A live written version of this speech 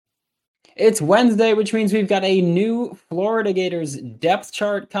It's Wednesday, which means we've got a new Florida Gators depth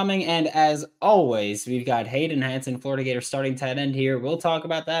chart coming. And as always, we've got Hayden Hansen, Florida Gators starting tight end here. We'll talk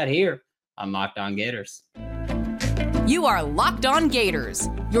about that here on Locked On Gators. You are Locked On Gators,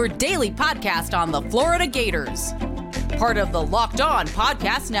 your daily podcast on the Florida Gators. Part of the Locked On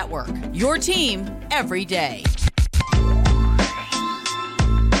Podcast Network, your team every day.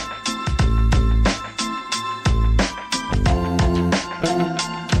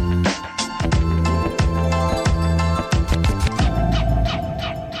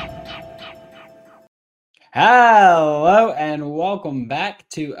 Hello and welcome back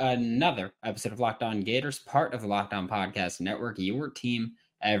to another episode of Locked On Gators, part of the Locked On Podcast Network, your team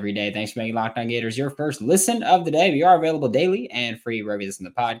every day. Thanks for making Locked On Gators your first listen of the day. We are available daily and free wherever you listen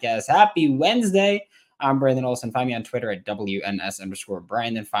to the podcast. Happy Wednesday. I'm Brandon Olson. Find me on Twitter at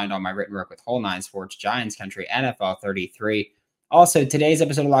WNS_Brandon. Find all my written work with Whole Nine Sports, Giants Country, NFL 33. Also, today's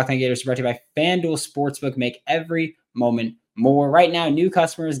episode of Locked On Gators is brought to you by FanDuel Sportsbook. Make every moment more. Right now, new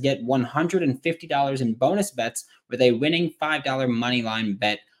customers get $150 in bonus bets with a winning $5 money line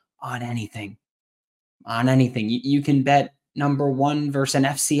bet on anything. On anything. You can bet number one versus an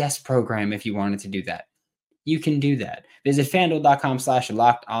FCS program if you wanted to do that. You can do that. Visit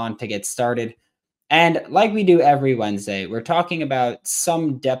FanDuel.com/locked on to get started. And like we do every Wednesday, we're talking about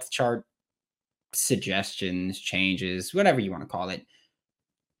some depth chart suggestions, changes, whatever you want to call it.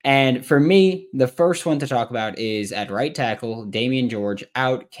 And for me, the first one to talk about is at right tackle, Damian George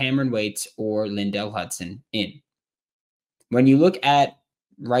out, Cameron Waits or Lindell Hudson in. When you look at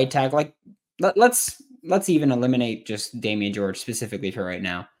right tackle, like let's even eliminate just Damian George specifically for right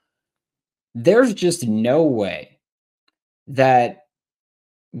now. There's just no way that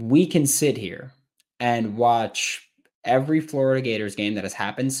we can sit here and watch every Florida Gators game that has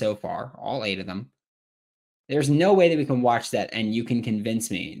happened so far, all 8 of them. There's no way that we can watch that and you can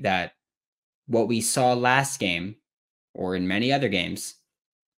convince me that what we saw last game or in many other games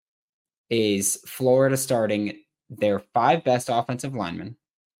is Florida starting their 5 best offensive linemen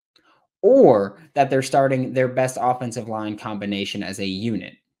or that they're starting their best offensive line combination as a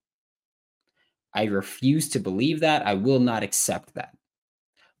unit. I refuse to believe that. I will not accept that.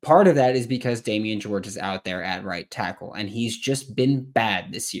 Part of that is because Damian George is out there at right tackle and he's just been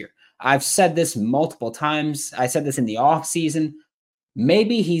bad this year. I've said this multiple times. I said this in the offseason.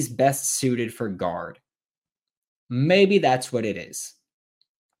 Maybe he's best suited for guard. Maybe that's what it is.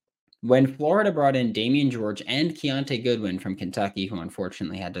 When Florida brought in Damian George and Keontae Goodwin from Kentucky, who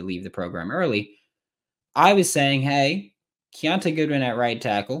unfortunately had to leave the program early, I was saying, hey, Keontae Goodwin at right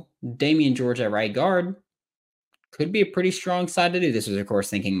tackle, Damian George at right guard, could be a pretty strong side to do. This was, of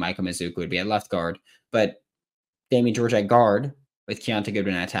course, thinking Micah Mizuka would be at left guard, but Damian George at guard with Keontae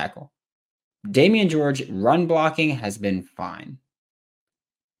Goodwin at tackle. Damian George run blocking has been fine.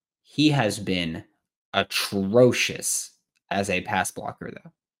 He has been atrocious as a pass blocker,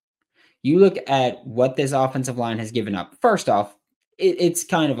 though. You look at what this offensive line has given up. First off, it's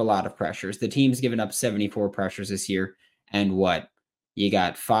kind of a lot of pressures. The team's given up 74 pressures this year, and what? You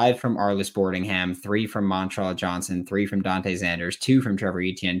got 5 from Arliss Boardingham, 3 from Montrell Johnson, 3 from Dante Sanders, 2 from Trevor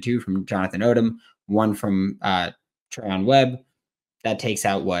Etienne, 2 from Jonathan Odom, 1 from Trayon Webb. That takes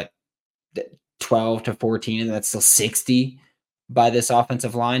out what? 12 to 14, and that's still 60 by this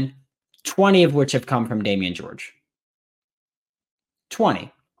offensive line. 20 of which have come from Damian George.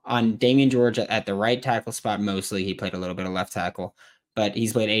 20 on Damian George at the right tackle spot mostly. He played a little bit of left tackle, but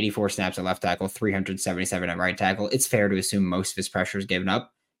he's played 84 snaps at left tackle, 377 at right tackle. It's fair to assume most of his pressures given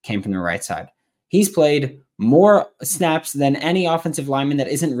up came from the right side. He's played more snaps than any offensive lineman that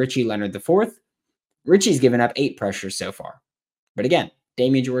isn't Richie Leonard IV. Richie's given up 8 pressures so far. But again,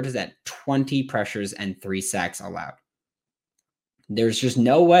 Damian George is at 20 pressures and 3 sacks allowed. There's just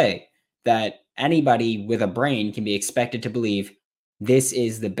no way that anybody with a brain can be expected to believe this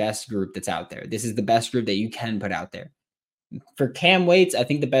is the best group that's out there. This is the best group that you can put out there. For Cam Waits, I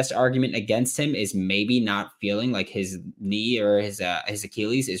think the best argument against him is maybe not feeling like his knee or his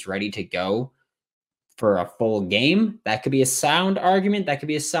Achilles is ready to go for a full game. That could be a sound argument. That could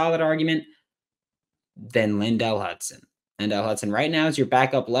be a solid argument. Then Lindell Hudson. Lindell Hudson right now is your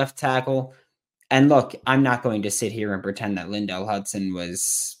backup left tackle. And look, I'm not going to sit here and pretend that Lindell Hudson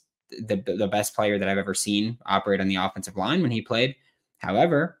was the best player that I've ever seen operate on the offensive line when he played.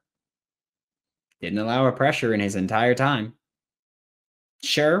 However, didn't allow a pressure in his entire time.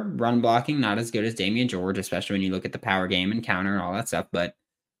 Sure, run blocking, not as good as Damian George, especially when you look at the power game and counter and all that stuff, but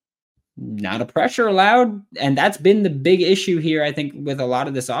not a pressure allowed. And that's been the big issue here, I think, with a lot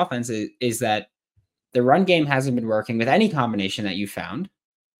of this offense is that the run game hasn't been working with any combination that you found.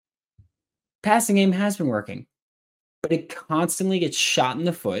 Passing game has been working, but it constantly gets shot in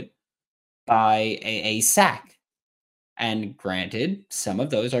the foot by a sack. And granted, some of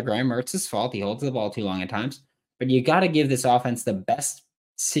those are Graham Mertz's fault. He holds the ball too long at times. But you got to give this offense the best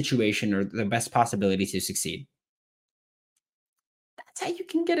situation or the best possibility to succeed. That's how you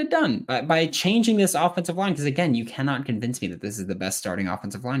can get it done, by changing this offensive line. Because again, you cannot convince me that this is the best starting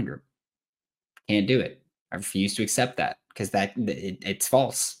offensive line group. Can't do it. I refuse to accept that because it's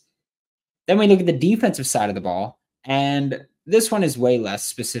false. Then we look at the defensive side of the ball, and this one is way less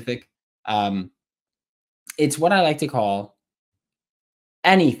specific. It's what I like to call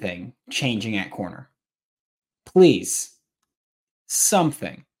anything changing at corner. Please,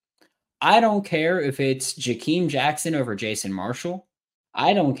 something. I don't care if it's Jakeem Jackson over Jason Marshall.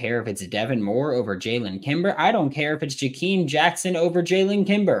 I don't care if it's Devin Moore over Jalen Kimber. I don't care if it's Jakeem Jackson over Jalen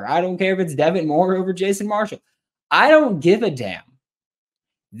Kimber. I don't care if it's Devin Moore over Jason Marshall. I don't give a damn.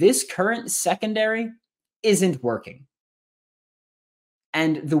 This current secondary isn't working.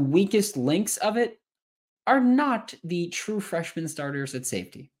 And the weakest links of it are not the true freshman starters at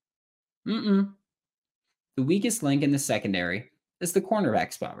safety. The weakest link in the secondary is the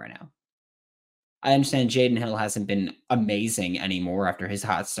cornerback spot right now. I understand Jaden Hill hasn't been amazing anymore after his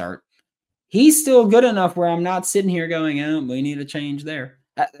hot start. He's still good enough where I'm not sitting here going, oh, we need a change there.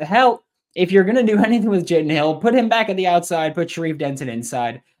 Hell, if you're going to do anything with Jaden Hill, put him back at the outside, put Sharif Denton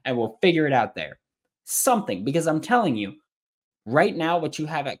inside, and we'll figure it out there. Something, because I'm telling you, right now what you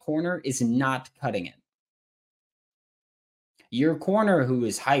have at corner is not cutting it. Your corner, who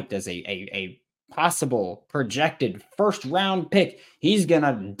is hyped as a possible projected first-round pick, he's going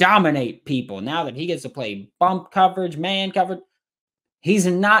to dominate people now that he gets to play bump coverage, man coverage. He's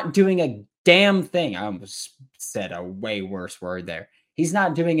not doing a damn thing. I almost said a way worse word there. He's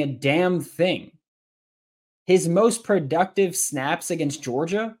not doing a damn thing. His most productive snaps against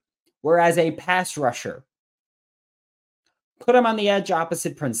Georgia were as a pass rusher. Put him on the edge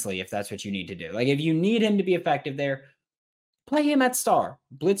opposite Princely if that's what you need to do. Like, if you need him to be effective there, play him at star.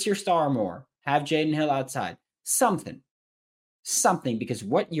 Blitz your star more. Have Jaden Hill outside. Something, because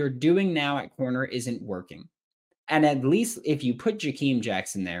what you're doing now at corner isn't working. And at least if you put Jakeem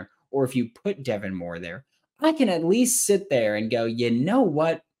Jackson there, or if you put Devin Moore there, I can at least sit there and go, you know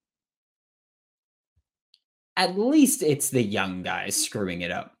what? At least it's the young guys screwing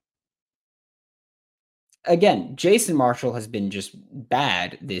it up. Again, Jason Marshall has been just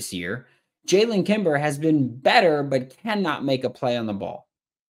bad this year. Jalen Kimber has been better, but cannot make a play on the ball.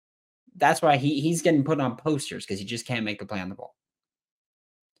 That's why he's getting put on posters, because he just can't make a play on the ball.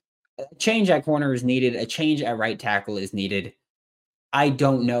 A change at corner is needed. A change at right tackle is needed. I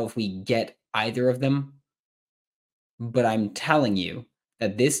don't know if we get either of them, but I'm telling you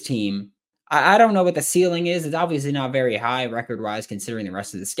that this team, I don't know what the ceiling is. It's obviously not very high record-wise considering the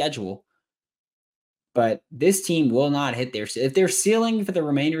rest of the schedule, but this team will not hit if their ceiling for the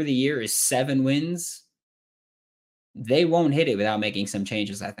remainder of the year is 7 wins, they won't hit it without making some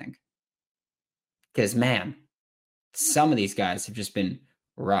changes, I think. Because, man, some of these guys have just been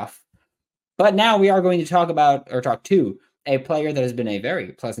rough. But now we are going to talk to a player that has been a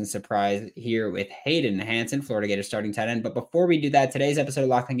very pleasant surprise here with Hayden Hansen, Florida Gators starting tight end. But before we do that, today's episode of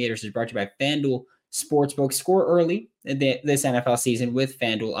Locked On Gators is brought to you by FanDuel Sportsbook. Score early this NFL season with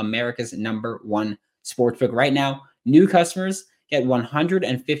FanDuel, America's #1 sportsbook. Right now, new customers get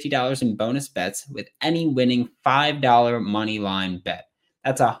 $150 in bonus bets with any winning $5 money line bet.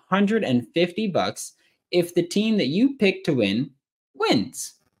 That's $150 if the team that you pick to win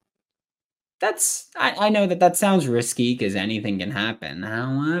wins. I know that sounds risky because anything can happen.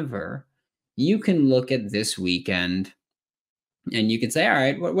 However, you can look at this weekend and you can say, all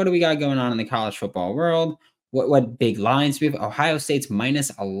right, what do we got going on in the college football world? What big lines do we have? Ohio State's minus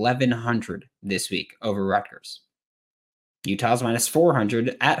 1,100 this week over Rutgers. Utah's minus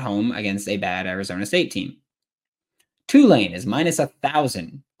 400 at home against a bad Arizona State team. Tulane is minus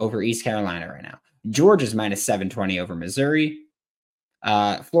 1,000 over East Carolina right now. Georgia's minus 720 over Missouri.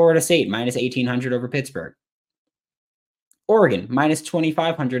 Florida State minus 1,800 over Pittsburgh. Oregon minus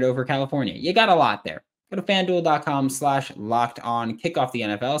 2,500 over California. You got a lot there. Go to FanDuel.com/lockedon. Kick off the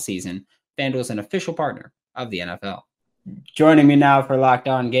NFL season. FanDuel is an official partner of the NFL. Joining me now for Locked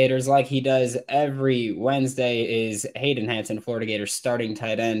On Gators, like he does every Wednesday, is Hayden Hansen, Florida Gators starting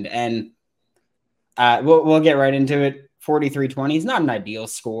tight end. And we'll get right into it. 43-20 is not an ideal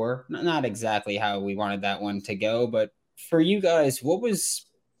score. Not exactly how we wanted that one to go. But for you guys, what was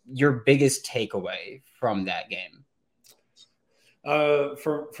your biggest takeaway from that game?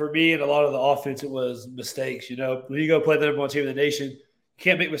 For me and a lot of the offense, it was mistakes. You know, when you go play the #1 team in the nation, you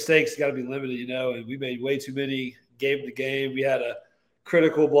can't make mistakes. You got to be limited, you know, and we made way too many game to game. We had a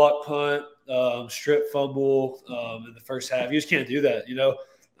critical block punt, strip fumble in the first half. You just can't do that, you know.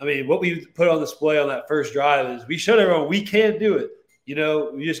 I mean, what we put on display on that first drive is we showed everyone we can do it.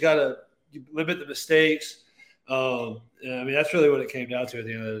 We just got to limit the mistakes. I mean, that's really what it came down to at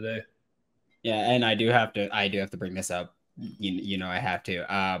the end of the day. Yeah, and I do have to bring this up. I have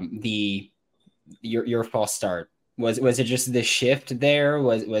to. Your false start. Was it just the shift there?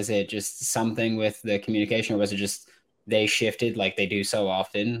 Was it just something with the communication, or was it just they shifted like they do so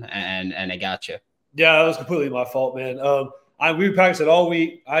often and it got you? Yeah, that was completely my fault, man. We practiced it all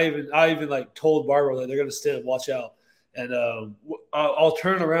week. I even like told Barbara that they're going to stand, watch out, and I'll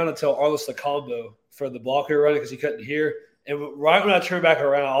turn around and tell Arlis the combo for the blocker running because he couldn't hear. And right when I turned back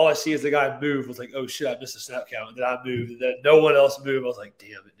around, all I see is the guy move. I was like, oh shit, I missed a snap count. And then I moved, and then no one else moved. I was like,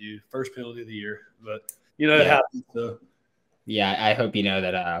 damn it, dude, first penalty of the year. But it happens. So. Yeah, I hope you know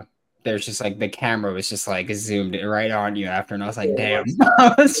that. There's just like the camera was just like zoomed right on you after, and I was like, damn.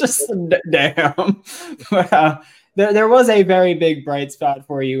 I was just damn. But there was a very big bright spot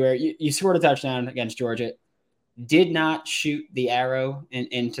for you where you scored a touchdown against Georgia. Did not shoot the arrow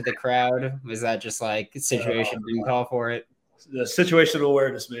into the crowd. Was that just like situation didn't call for it? The situational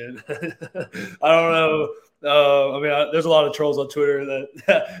awareness, man. I don't know. I mean, there's a lot of trolls on Twitter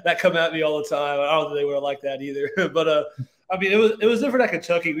that come at me all the time. I don't think they would have liked that either. But I mean, it was different at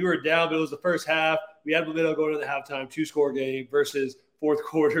Kentucky. We were down, but it was the first half. We had momentum going into the halftime, 2-score game versus fourth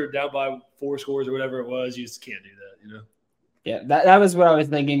quarter down by 4 scores or whatever it was. You just can't do that, Yeah, that was what I was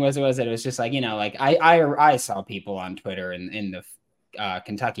thinking. Was it was just like like I saw people on Twitter in the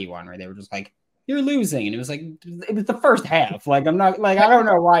Kentucky one where they were just like, you're losing, and it was the first half. Like I'm not like I don't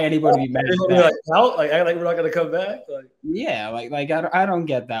know why anybody would be mad. Like we're not gonna come back. Yeah, I don't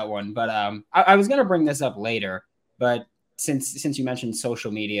get that one. But I was gonna bring this up later, but since you mentioned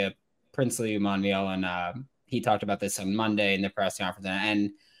social media, Princely Monviel and he talked about this on Monday in the press conference,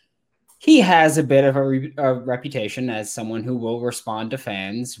 and he has a bit of a reputation as someone who will respond to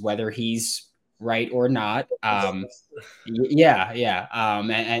fans, whether he's right or not. And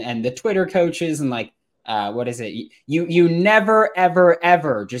the Twitter coaches and what is it? You never, ever,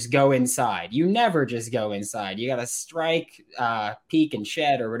 ever just go inside. You never just go inside. You got to strike, peek and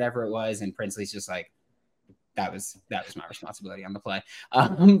shed or whatever it was. And Princely's just like, that was my responsibility on the play.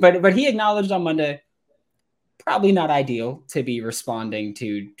 But he acknowledged on Monday, probably not ideal to be responding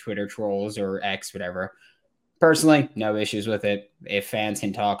to Twitter trolls or X, whatever. Personally, no issues with it. If fans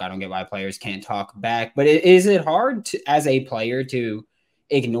can talk, I don't get why players can't talk back. But is it hard as a player to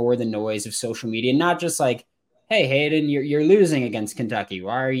ignore the noise of social media? Not just like, hey, Hayden, you're losing against Kentucky.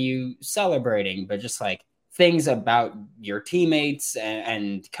 Why are you celebrating? But just like things about your teammates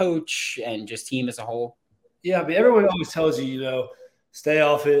and coach and just team as a whole. Yeah, I mean, everyone always tells you, stay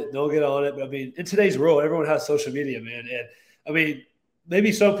off it, don't get on it. But I mean, in today's world, everyone has social media, man. And I mean,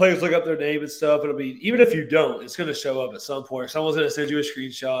 maybe some players look up their name and stuff. And I mean, even if you don't, it's going to show up at some point. Someone's going to send you a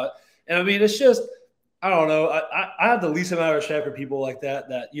screenshot. And I mean, it's just, I don't know. I have the least amount of respect for people like that,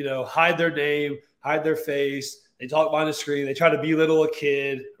 hide their name, hide their face. They talk behind the screen. They try to belittle a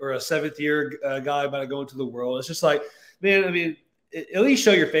kid or a 7th-year guy about to go into the world. It's just like, man, I mean, at least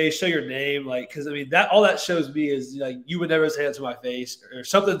show your face, show your name. Because I mean, all that shows me is like, you would never say that to my face, or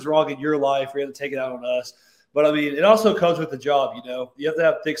something's wrong in your life. You're going to take it out on us. But I mean, it also comes with the job, you have to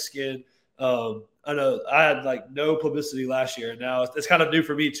have thick skin. I know I had no publicity last year. Now it's kind of new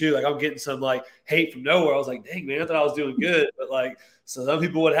for me too. I'm getting some hate from nowhere. I was like, dang, man, I thought I was doing good. But so some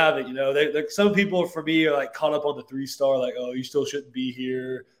people would have it, some people for me are caught up on the 3-star, oh, you still shouldn't be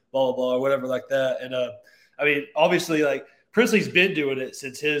here, blah, blah, blah, or whatever like that. And I mean, obviously Princely's been doing it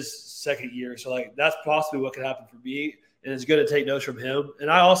since his 2nd year. So that's possibly what could happen for me. And it's good to take notes from him.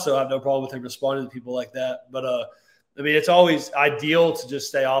 And I also have no problem with him responding to people like that. But, I mean, it's always ideal to just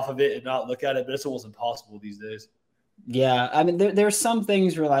stay off of it and not look at it, but it's almost impossible these days. Yeah. I mean, there's some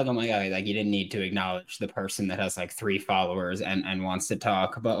things where oh my God, you didn't need to acknowledge the person that has 3 followers and wants to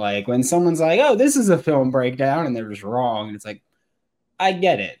talk. But when someone's oh, this is a film breakdown and they're just wrong. And it's I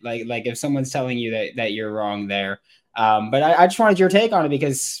get it. If someone's telling you that you're wrong there. But I just wanted your take on it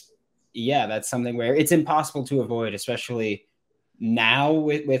because, yeah, that's something where it's impossible to avoid, especially now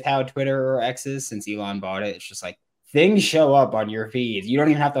with how Twitter or X is since Elon bought it. It's just things show up on your feed. You don't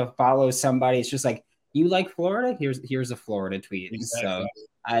even have to follow somebody. It's just you like Florida? Here's a Florida tweet. Exactly. So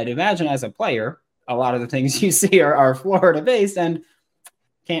I'd imagine as a player, a lot of the things you see are Florida based and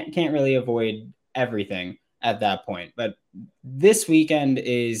can't really avoid everything at that point. But this weekend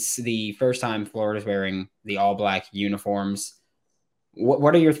is the first time Florida's wearing the all-black uniforms.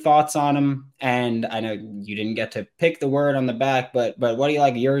 What are your thoughts on them? And I know you didn't get to pick the word on the back, but what do you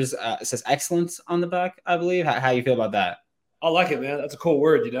like? Yours says excellence on the back, I believe. How you feel about that? I like it, man. That's a cool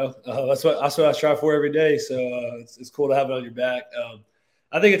word, That's what I strive for every day. So it's cool to have it on your back.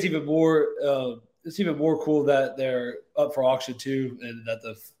 I think it's even more cool that they're up for auction too, and that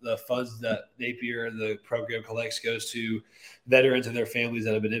the funds that Napier and the program collects goes to veterans and their families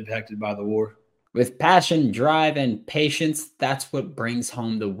that have been impacted by the war. With passion, drive, and patience, that's what brings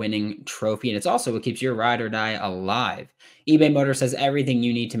home the winning trophy. And it's also what keeps your ride or die alive. eBay Motors has everything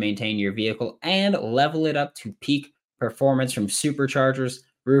you need to maintain your vehicle and level it up to peak performance, from superchargers,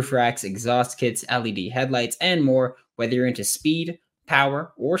 roof racks, exhaust kits, LED headlights, and more. Whether you're into speed,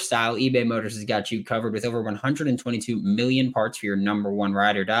 power, or style, eBay Motors has got you covered. With over 122 million parts for your number one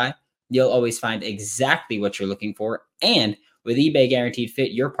ride or die, you'll always find exactly what you're looking for. And with eBay Guaranteed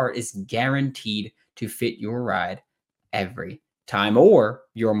Fit, your part is guaranteed to fit your ride every time, or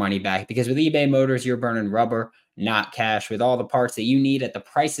your money back. Because with eBay Motors, you're burning rubber, not cash. With all the parts that you need at the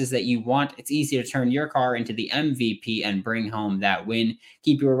prices that you want, it's easy to turn your car into the MVP and bring home that win.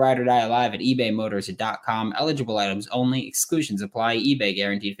 Keep your ride or die alive at ebaymotors.com. Eligible items only. Exclusions apply. eBay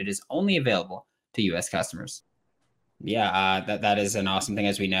Guaranteed Fit is only available to U.S. customers. Yeah, that is an awesome thing.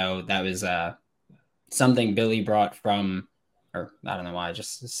 As we know, that was something Billy brought from, or I don't know why I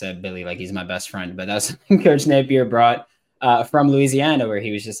just said Billy like he's my best friend, but that's something Coach Napier brought from Louisiana, where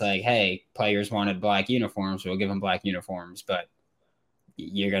he was just like, hey, players wanted black uniforms, we'll give them black uniforms, but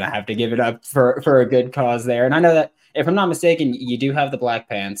you're going to have to give it up for a good cause there. And I know that, if I'm not mistaken, you do have the black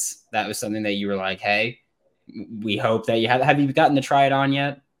pants. That was something that you were like, hey, we hope that you have you gotten to try it on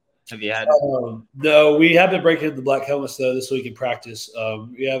yet? Have you had? No, we have been breaking the black helmets though this week in practice.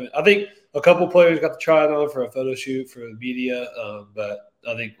 We haven't. I think a couple players got to try it on for a photo shoot for the media, but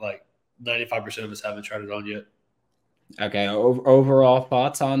I think like 95% of us haven't tried it on yet. Okay. Overall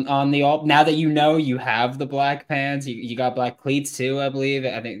thoughts on the all, now that you know you have the black pants, you got black cleats too, I believe.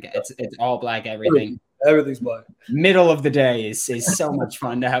 I think it's all black everything. Everything's black. Middle of the day is so much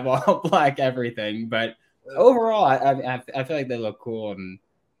fun to have all black everything, but overall, I feel like they look cool. And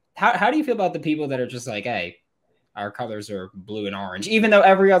how do you feel about the people that are just like, hey, our colors are blue and orange, even though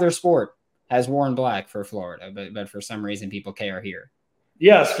every other sport has worn black for Florida, but for some reason people care here?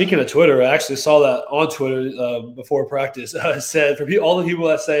 Yeah, speaking of Twitter, I actually saw that on Twitter before practice. Said for all the people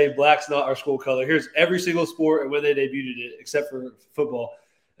that say black's not our school color, here's every single sport and when they debuted it, except for football.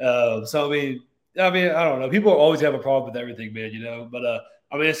 So I mean, I don't know. People always have a problem with everything, man. You know, but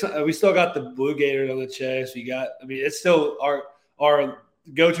I mean, we still got the blue Gators on the chest. It's still our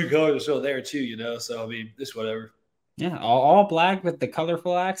go-to colors are still there too. You know, so I mean, it's whatever. Yeah, all black with the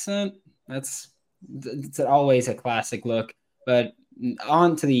colorful accent. It's always a classic look. But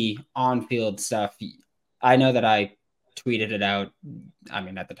on to the on-field stuff. I know that I tweeted it out, I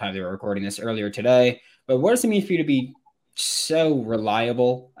mean, at the time they were recording this earlier today, but what does it mean for you to be so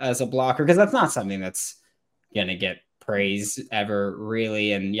reliable as a blocker? Because that's not something that's going to get praise ever,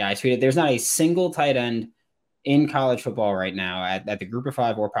 really. And yeah, I tweeted, there's not a single tight end in college football right now at the Group of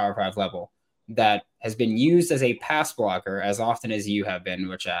Five or Power Five level that has been used as a pass blocker as often as you have been,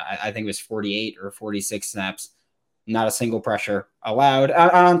 which I think was 48 or 46 snaps. Not a single pressure allowed.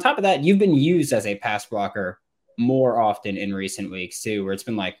 On top of that, you've been used as a pass blocker more often in recent weeks too, where it's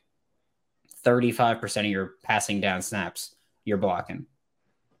been like 35% of your passing down snaps you're blocking.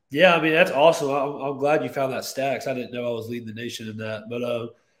 Yeah, I mean, that's awesome. I'm glad you found that stat, 'cause I didn't know I was leading the nation in that.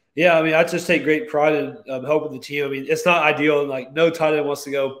 But yeah, I mean, I just take great pride in helping the team. I mean, it's not ideal, and like no tight end wants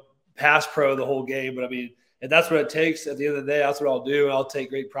to go pass pro the whole game, but I mean, if that's what it takes at the end of the day, that's what I'll do, and I'll take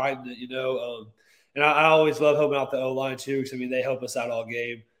great pride in it, you know. And I always love helping out the O-line too, because I mean they help us out all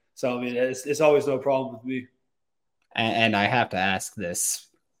game. So I mean it's always no problem with me. And I have to ask this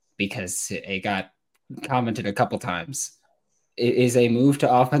because it got commented a couple times. Is a move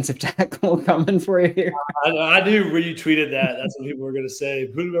to offensive tackle coming for you here? I knew when you tweeted that. That's what people were going to say.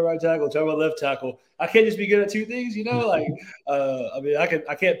 Put him at right tackle, talk about left tackle. I can't just be good at two things, you know. Like, I mean,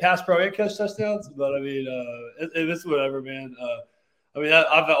 I can't pass pro and catch touchdowns, but I mean, it's whatever, man. I mean,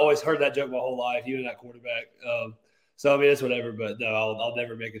 I've always heard that joke my whole life, even at quarterback. So I mean, it's whatever. But no, I'll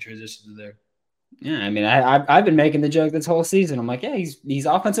never make a transition to there. Yeah, I mean, I've been making the joke this whole season. I'm like, yeah, he's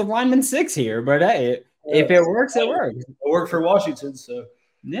offensive lineman 6 here, but hey. If it works, it works. It worked for Washington, so.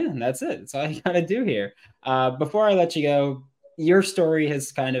 Yeah, that's it. That's all you got to do here. Before I let you go, your story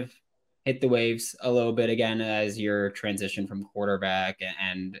has kind of hit the waves a little bit again as your transition from quarterback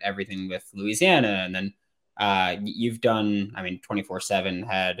and everything with Louisiana. And then you've done, I mean, 24/7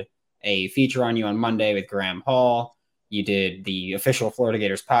 had a feature on you on Monday with Graham Hall. You did the official Florida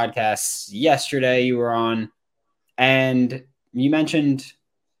Gators podcast yesterday you were on. And you mentioned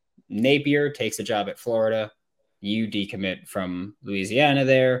Napier takes a job at Florida. You decommit from Louisiana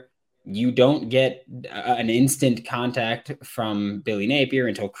there. You don't get an instant contact from Billy Napier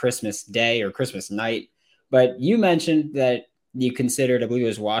until Christmas Day or Christmas night. But you mentioned that you considered, I believe it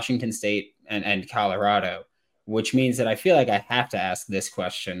was Washington State and Colorado, which means that I feel like I have to ask this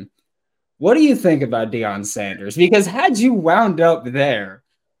question. What do you think about Deion Sanders? Because had you wound up there,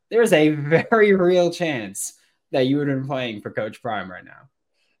 there's a very real chance that you would have been playing for Coach Prime right now.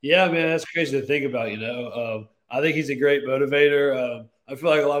 Yeah, man, that's crazy to think about. I think he's a great motivator. I feel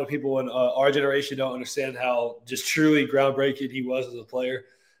like a lot of people in our generation don't understand how just truly groundbreaking he was as a player.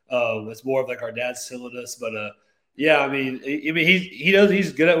 It's more of like our dad's telling us, but yeah, I mean, he knows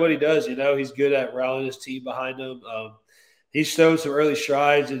he's good at what he does. He's good at rallying his team behind him. He's shown some early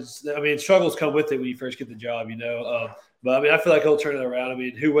strides. Struggles come with it when you first get the job. But I feel like he'll turn it around.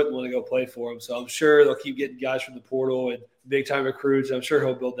 Who wouldn't want to go play for him? So I'm sure they'll keep getting guys from the portal and big time recruits. I'm sure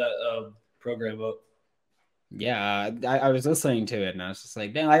he'll build that program up. Yeah, I was listening to it and I was just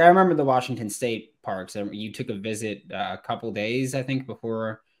like, dang, like I remember the Washington State parks. You took a visit a couple days, I think,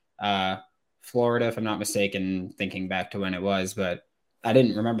 before Florida, if I'm not mistaken, thinking back to when it was, but I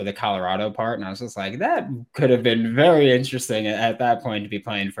didn't remember the Colorado part. And I was just like, that could have been very interesting at that point to be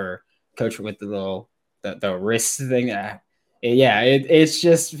playing for coach with the wrist thing. It's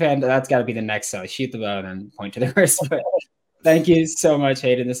just that's got to be the next cell. Shoot the bow and then point to the wrist. But thank you so much,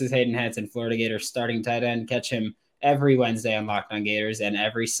 Hayden. This is Hayden Hansen, Florida Gators starting tight end. Catch him every Wednesday on Locked On Gators and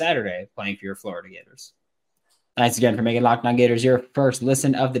every Saturday playing for your Florida Gators. Thanks again for making Locked On Gators your first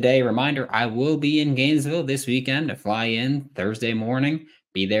listen of the day. Reminder, I will be in Gainesville this weekend to fly in Thursday morning,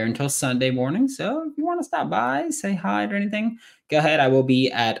 be there until Sunday morning. So if you want to stop by, say hi or anything, go ahead. I will be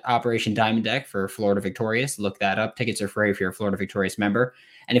at Operation Diamond Deck for Florida Victorious. Look that up. Tickets are free if you're a Florida Victorious member.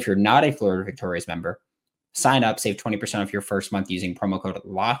 And if you're not a Florida Victorious member, sign up, save 20% off your first month using promo code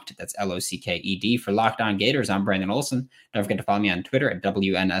LOCKED. That's LOCKED for Locked On Gators. I'm Brandon Olson. Don't forget to follow me on Twitter at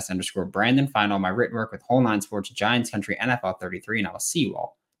WNS_Brandon. Find all my written work with Whole Nine Sports, Giants Country, NFL 33, and I will see you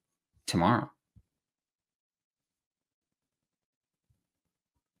all tomorrow.